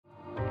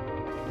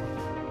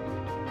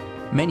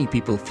Many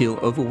people feel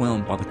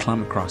overwhelmed by the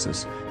climate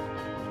crisis,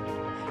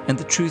 and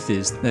the truth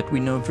is that we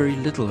know very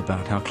little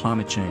about how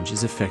climate change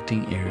is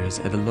affecting areas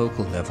at a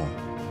local level.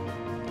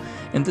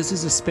 And this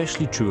is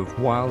especially true of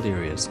wild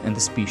areas and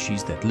the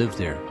species that live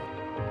there.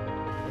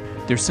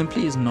 There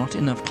simply is not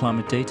enough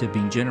climate data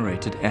being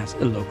generated at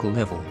a local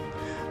level.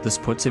 This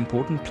puts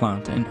important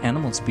plant and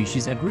animal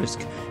species at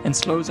risk and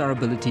slows our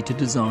ability to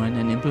design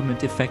and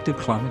implement effective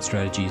climate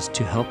strategies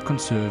to help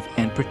conserve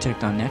and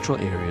protect our natural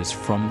areas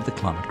from the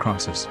climate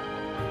crisis.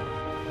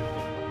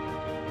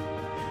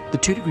 The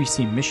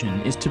 2°C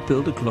mission is to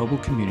build a global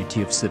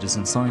community of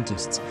citizen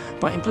scientists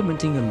by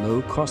implementing a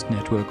low-cost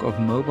network of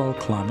mobile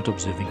climate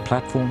observing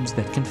platforms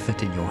that can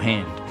fit in your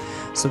hand,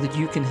 so that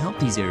you can help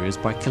these areas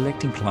by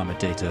collecting climate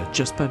data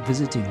just by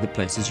visiting the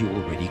places you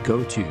already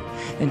go to,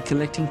 and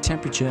collecting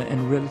temperature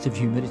and relative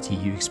humidity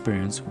you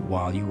experience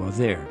while you are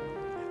there.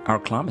 Our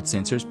climate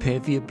sensors pair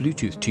via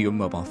Bluetooth to your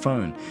mobile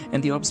phone,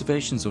 and the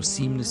observations are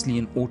seamlessly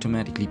and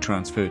automatically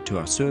transferred to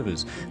our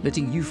servers,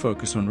 letting you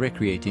focus on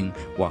recreating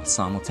while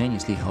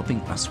simultaneously helping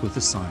us with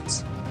the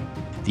science.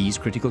 These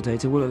critical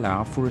data will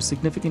allow for a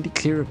significantly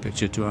clearer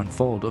picture to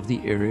unfold of the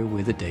area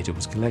where the data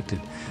was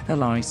collected,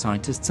 allowing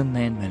scientists and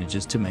land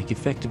managers to make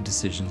effective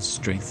decisions,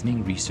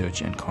 strengthening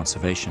research and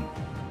conservation.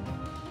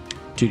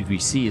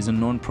 2°C is a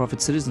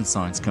non-profit citizen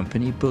science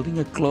company building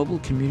a global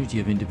community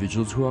of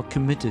individuals who are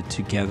committed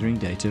to gathering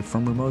data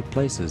from remote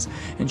places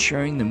and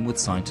sharing them with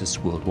scientists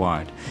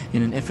worldwide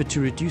in an effort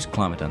to reduce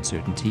climate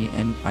uncertainty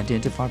and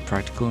identify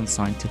practical and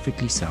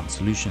scientifically sound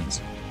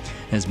solutions.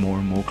 As more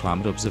and more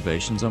climate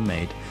observations are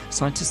made,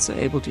 scientists are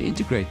able to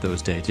integrate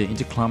those data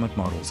into climate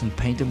models and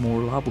paint a more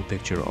reliable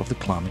picture of the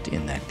climate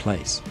in that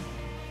place.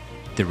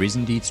 There is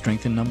indeed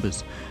strength in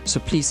numbers, so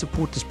please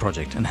support this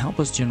project and help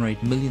us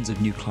generate millions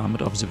of new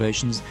climate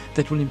observations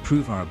that will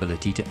improve our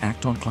ability to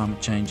act on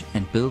climate change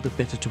and build a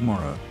better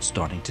tomorrow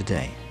starting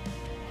today.